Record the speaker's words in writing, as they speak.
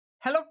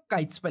Hello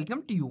guys,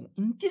 welcome to you.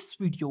 In this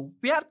video,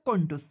 we are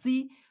going to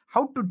see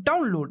how to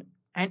download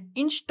and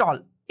install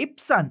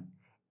Epson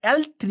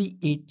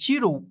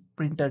L380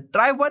 printer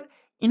driver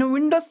in a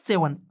Windows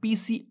 7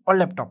 PC or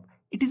laptop.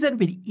 It is a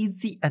very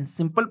easy and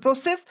simple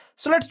process.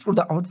 So let's go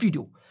to our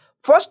video.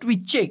 First, we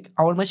check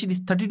our machine is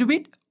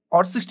 32-bit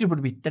or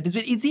 64-bit. That is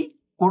very easy.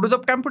 Go to the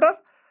computer,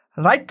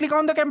 right click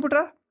on the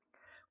computer,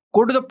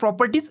 go to the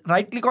properties,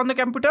 right click on the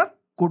computer,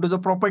 go to the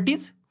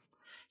properties.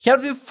 Here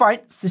we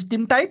find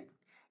system type.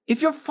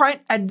 If you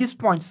find at this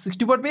point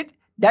 64-bit,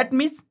 that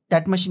means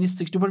that machine is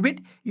 64-bit.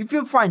 If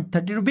you find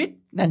 32-bit,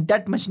 then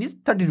that machine is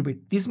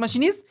 32-bit. This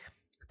machine is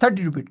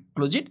 32-bit.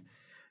 Close it.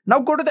 Now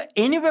go to the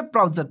any web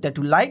browser that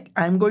you like.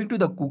 I am going to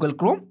the Google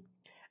Chrome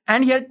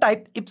and here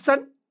type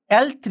Epson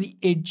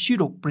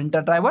L380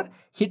 printer driver.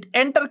 Hit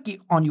enter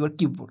key on your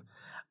keyboard.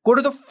 Go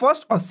to the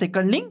first or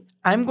second link.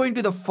 I am going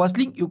to the first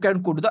link. You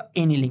can go to the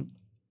any link.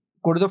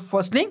 Go to the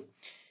first link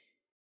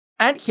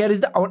and here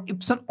is our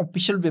Epson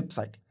official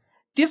website.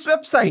 This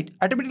website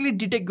automatically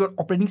detects your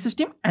operating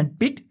system and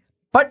bit,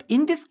 but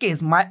in this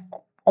case my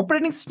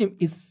operating system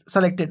is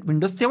selected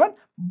Windows 7,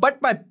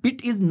 but my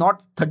bit is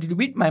not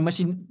 32-bit. My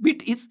machine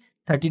bit is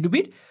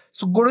 32-bit.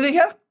 So go to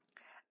here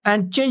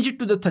and change it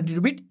to the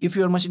 32-bit. If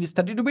your machine is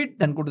 32-bit,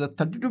 then go to the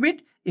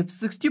 32-bit. If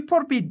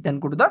 64-bit, then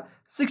go to the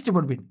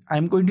 64-bit. I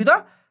am going to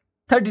the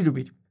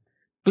 32-bit.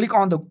 Click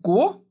on the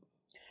go.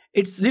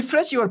 It's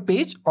refresh your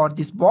page or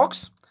this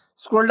box.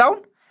 Scroll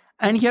down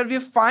and here we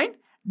find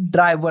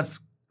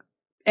drivers.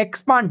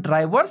 Expand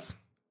drivers.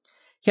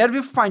 Here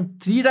we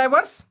find 3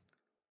 drivers.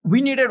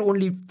 We needed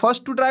only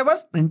first 2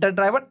 drivers, printer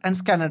driver and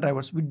scanner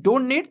drivers. We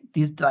don't need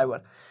this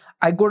driver.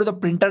 I go to the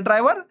printer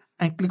driver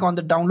and click on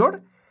the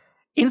download.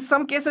 In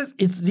some cases,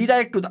 it's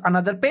redirect to the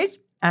another page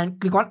and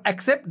click on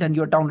accept. Then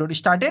your download is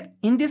started.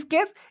 In this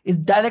case, it's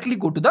directly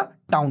go to the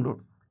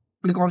download.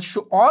 Click on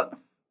show all,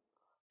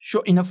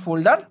 show in a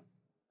folder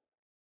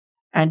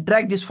and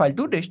drag this file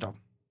to desktop.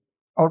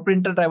 Our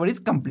printer driver is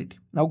complete.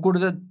 Now go to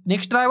the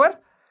next driver.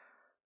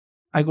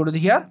 I go to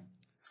here,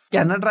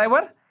 scanner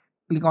driver,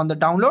 click on the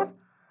download.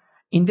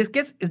 In this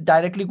case, it's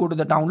directly go to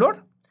the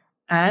download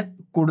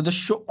and go to the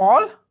show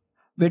all,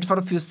 wait for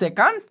a few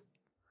seconds,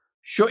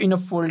 show in a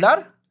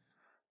folder,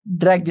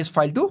 drag this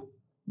file to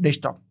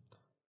desktop.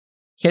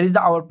 Here is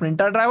our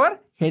printer driver,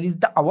 here is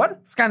our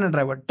scanner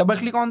driver. Double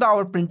click on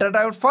our printer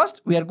driver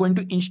first. We are going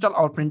to install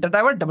our printer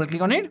driver, double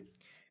click on it,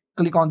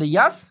 click on the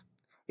yes,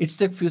 it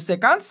takes few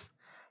seconds.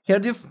 Here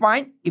we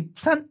find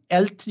Epson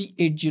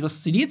L380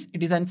 series.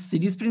 It is a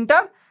series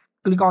printer.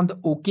 Click on the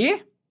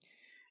OK.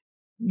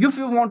 If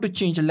you want to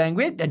change a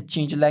language, then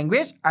change a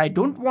language. I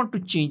don't want to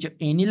change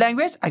any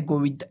language. I go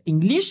with the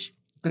English.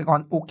 Click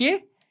on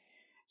OK.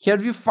 Here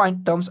we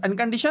find terms and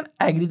condition.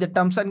 Agree the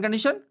terms and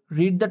condition.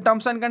 Read the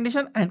terms and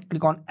condition and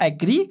click on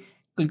agree.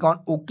 Click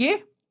on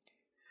OK.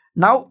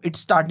 Now it's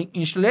starting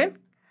installing.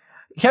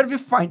 Here we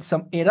find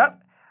some error.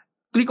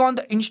 Click on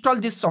the install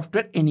this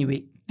software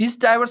anyway. These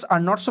drivers are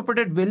not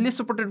supported, well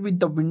supported with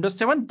the Windows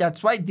 7.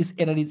 That's why this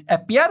error is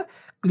appear.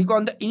 Click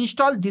on the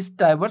install this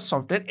driver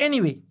software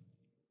anyway.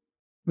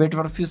 Wait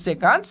for a few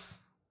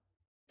seconds.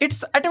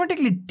 It's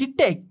automatically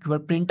detect your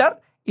printer.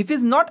 If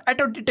it's not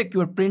auto detect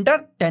your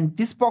printer, then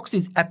this box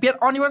is appear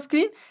on your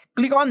screen.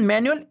 Click on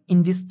manual.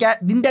 In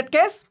that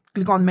case,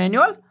 click on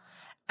manual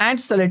and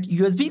select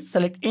USB.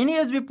 Select any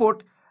USB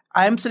port.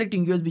 I am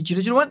selecting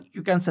USB 001.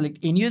 You can select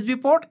any USB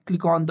port.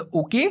 Click on the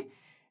OK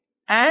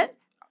and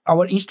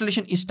our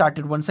installation is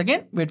started once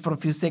again. Wait for a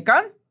few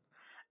seconds.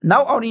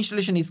 Now our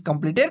installation is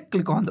completed.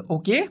 Click on the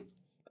OK.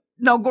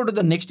 Now go to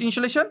the next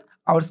installation.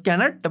 Our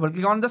scanner. Double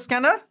click on the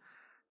scanner.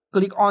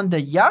 Click on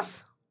the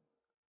yes.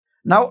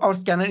 Now our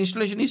scanner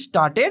installation is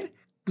started.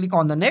 Click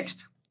on the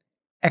next.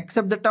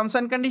 Accept the terms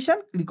and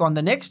condition. Click on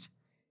the next.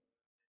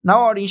 Now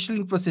our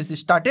installing process is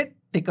started.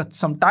 Take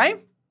some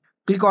time.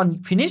 Click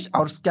on finish.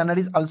 Our scanner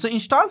is also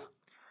installed.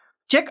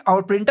 Check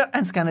our printer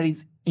and scanner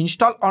is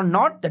installed or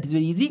not. That is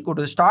very easy. Go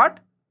to the start.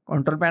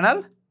 Control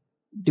panel,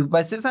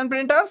 devices and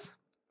printers,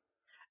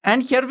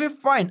 and here we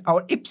find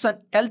our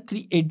Epson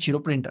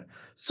L380 printer.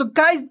 So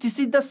guys, this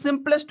is the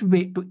simplest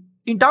way to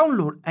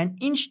download and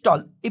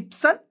install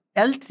Epson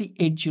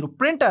L380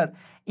 printer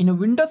in a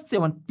Windows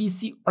 7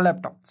 PC or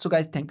laptop. So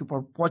guys, thank you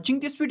for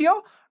watching this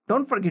video.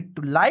 Don't forget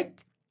to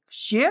like,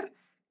 share,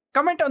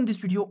 comment on this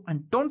video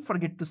and don't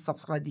forget to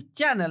subscribe the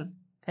channel.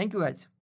 Thank you guys.